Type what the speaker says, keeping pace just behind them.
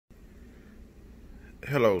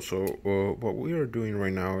Hello, so what we are doing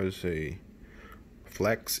right now is a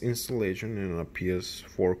Flex installation in a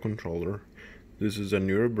Ps4 controller. This is a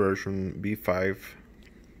newer version, B5,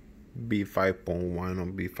 B5.1 or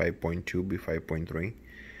B5.2, B5.3,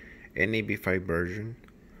 any B5 version.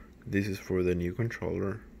 This is for the new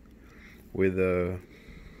controller with the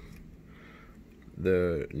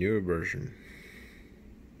newer version.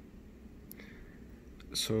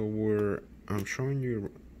 So I'm showing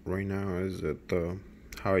you right now is that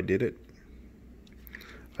how I did it.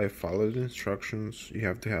 I followed the instructions. You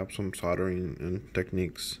have to have some soldering and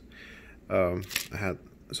techniques. I had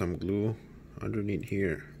some glue underneath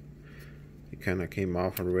here. It kind of came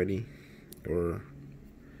off already or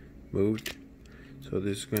moved, so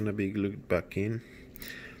this is gonna be glued back in.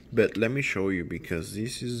 But let me show you, because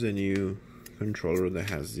this is a new controller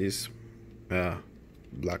that has this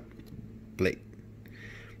black plate.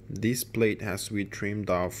 This plate has to be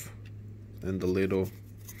trimmed off, and the little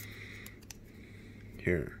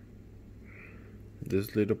here,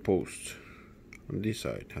 this little post on this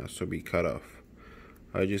side has to be cut off.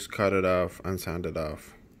 I just cut it off and sanded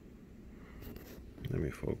off. Let me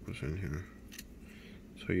focus in here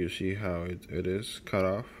so you see how it is cut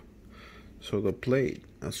off. So the plate,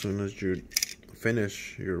 as soon as you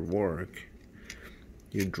finish your work,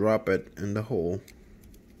 you drop it in the hole,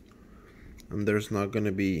 and there's not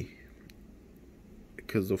gonna be,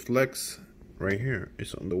 because the flex right here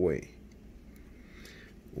is on the way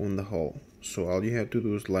on the hole. So all you have to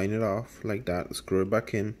do is line it off like that, screw it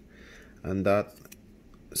back in, and that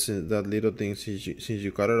little thing, since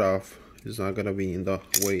you cut it off, is not gonna be in the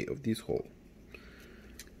way of this hole.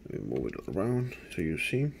 Let me move it around so you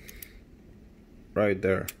see right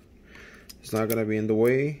there. It's not gonna be in the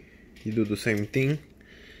way. You do the same thing.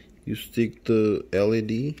 You stick the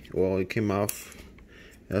LED. Well, it came off.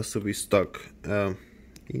 It has to be stuck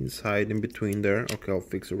inside, in between there. Okay, I'll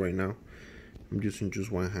fix it right now. I'm using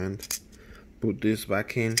just one hand. Put this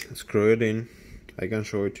back in, screw it in. I can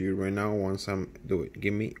show it to you right now once I'm do it.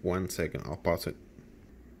 Give me 1 second, I'll pause it.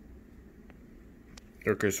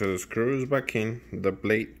 Okay, so the screw is back in, the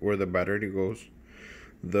plate where the battery goes.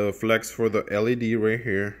 The flex for the LED right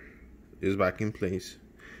here is back in place.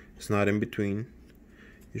 It's not in between.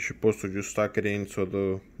 You're supposed to just stuck it in so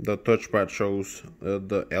the touchpad shows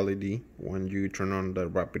the LED when you turn on the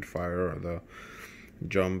rapid fire or the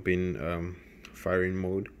jumping firing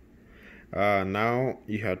mode. Now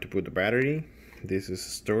you have to put the battery. This is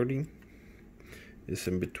sturdy. It's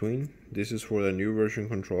in between. This is for the new version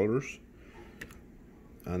controllers.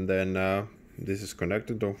 And then this is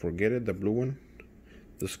connected, don't forget it, the blue one.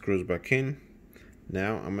 The screws back in.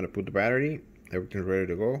 Now I'm gonna put the battery. Everything's ready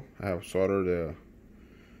to go. I have soldered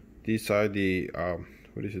this side the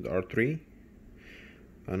what is it, R3,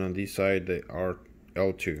 and on this side the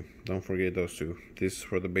L2. Don't forget those two. This is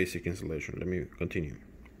for the basic installation. Let me continue.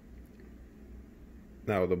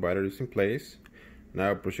 Now the battery is in place.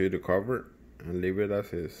 Now proceed to cover and leave it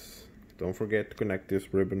as is. Don't forget to connect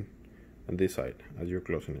this ribbon on this side as you're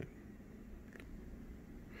closing it.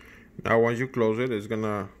 Now once you close it, it's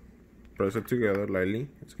gonna press it together lightly.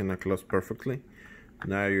 It's gonna close perfectly.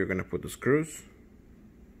 Now you're gonna put the screws.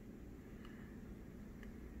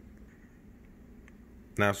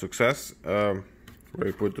 Now success. Where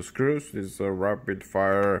you put the screws. This is a rapid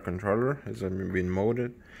fire controller. It's been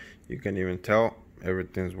molded. You can even tell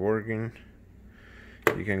everything's working.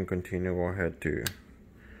 You can continue. Go ahead to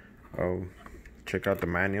check out the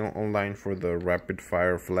manual online for the rapid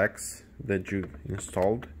fire flex that you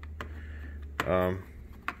installed. Now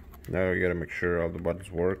you gotta make sure all the buttons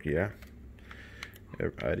work. Yeah,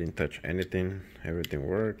 I didn't touch anything. Everything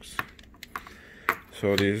works.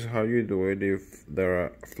 So this is how you do it if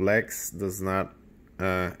the flex does not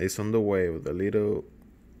is on the way with a little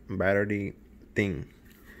battery thing.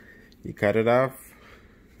 You cut it off,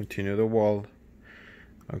 continue the wall,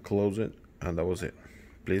 and close it, and that was it.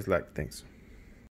 Please like, thanks.